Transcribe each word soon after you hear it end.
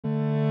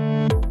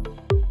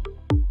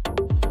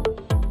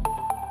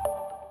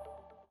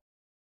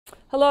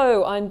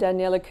Hello, I'm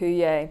Daniela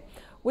Couillet.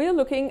 We are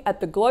looking at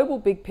the global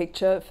big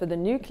picture for the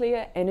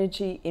nuclear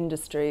energy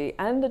industry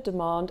and the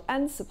demand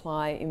and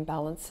supply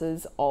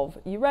imbalances of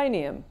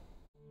uranium.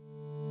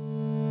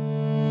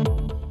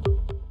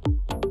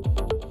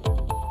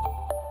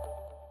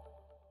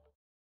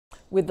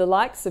 With the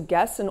likes of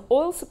gas and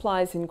oil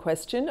supplies in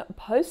question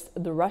post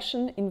the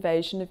Russian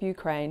invasion of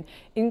Ukraine,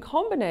 in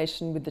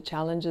combination with the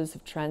challenges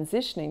of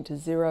transitioning to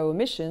zero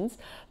emissions,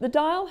 the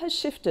dial has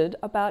shifted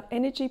about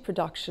energy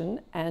production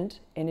and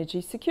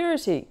energy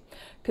security.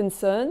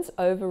 Concerns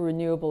over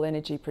renewable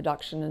energy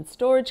production and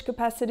storage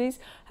capacities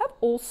have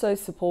also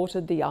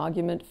supported the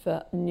argument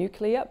for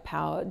nuclear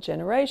power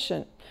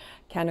generation.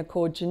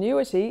 Canaccord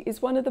Genuity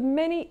is one of the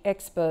many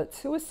experts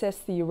who assess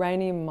the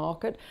uranium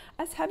market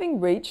as having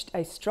reached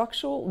a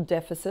structural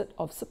deficit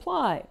of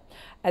supply.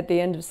 At the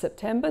end of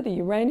September, the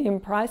uranium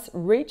price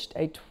reached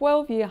a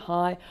 12-year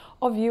high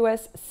of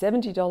US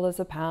 $70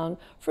 a pound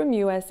from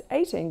US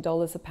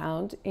 $18 a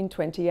pound in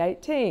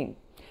 2018.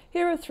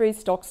 Here are 3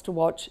 stocks to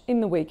watch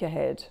in the week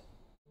ahead.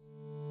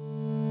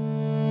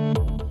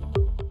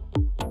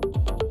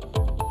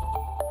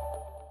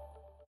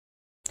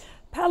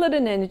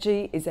 Paladin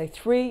Energy is a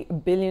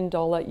 $3 billion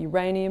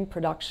uranium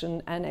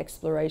production and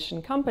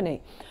exploration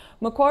company.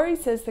 Macquarie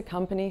says the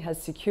company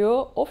has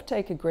secure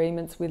offtake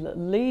agreements with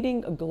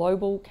leading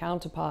global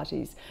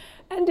counterparties,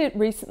 and it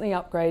recently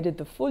upgraded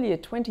the full year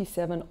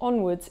 27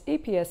 onwards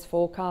EPS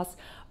forecast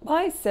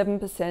by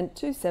 7%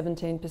 to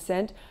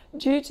 17%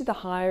 due to the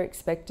higher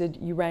expected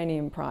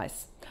uranium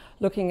price.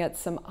 Looking at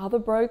some other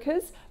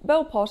brokers,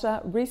 Bell Potter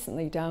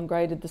recently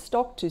downgraded the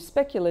stock to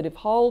speculative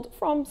hold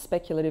from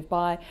speculative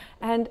buy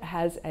and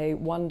has a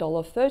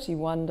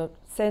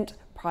 $1.31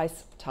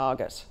 price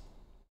target.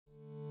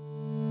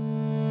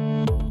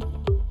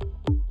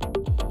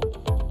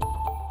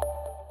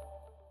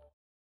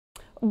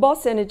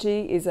 Boss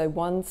Energy is a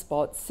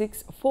one-spot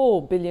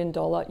 $6.4 billion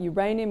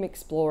uranium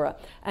explorer,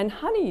 and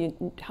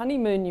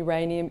Honeymoon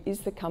Uranium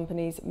is the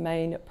company's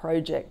main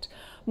project.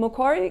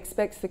 Macquarie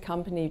expects the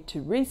company to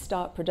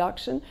restart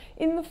production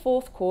in the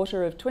fourth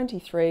quarter of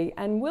 23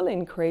 and will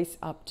increase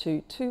up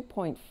to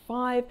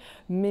 2.5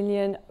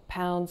 million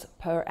pounds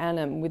per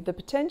annum, with the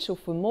potential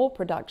for more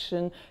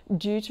production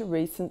due to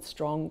recent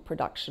strong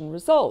production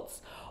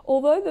results.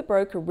 Although the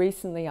broker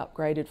recently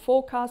upgraded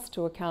forecasts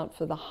to account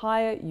for the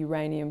higher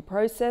uranium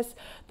process,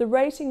 the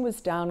rating was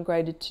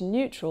downgraded to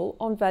neutral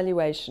on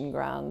valuation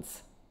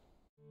grounds.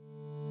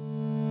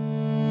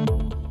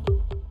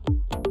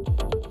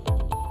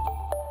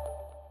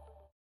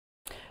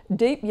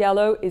 Deep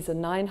Yellow is a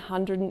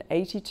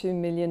 $982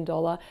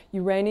 million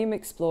uranium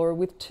explorer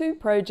with 2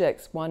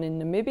 projects, one in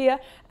Namibia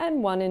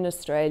and one in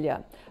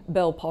Australia.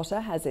 Bell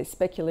Potter has a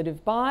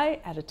speculative buy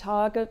at a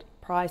target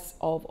price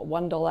of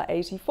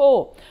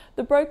 $1.84.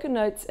 The broker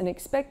notes an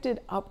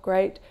expected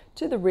upgrade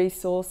to the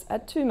resource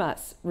at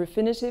Tumas.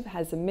 Refinitiv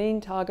has a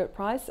mean target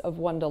price of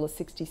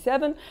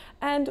 $1.67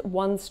 and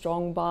 1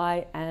 strong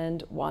buy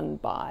and 1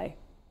 buy.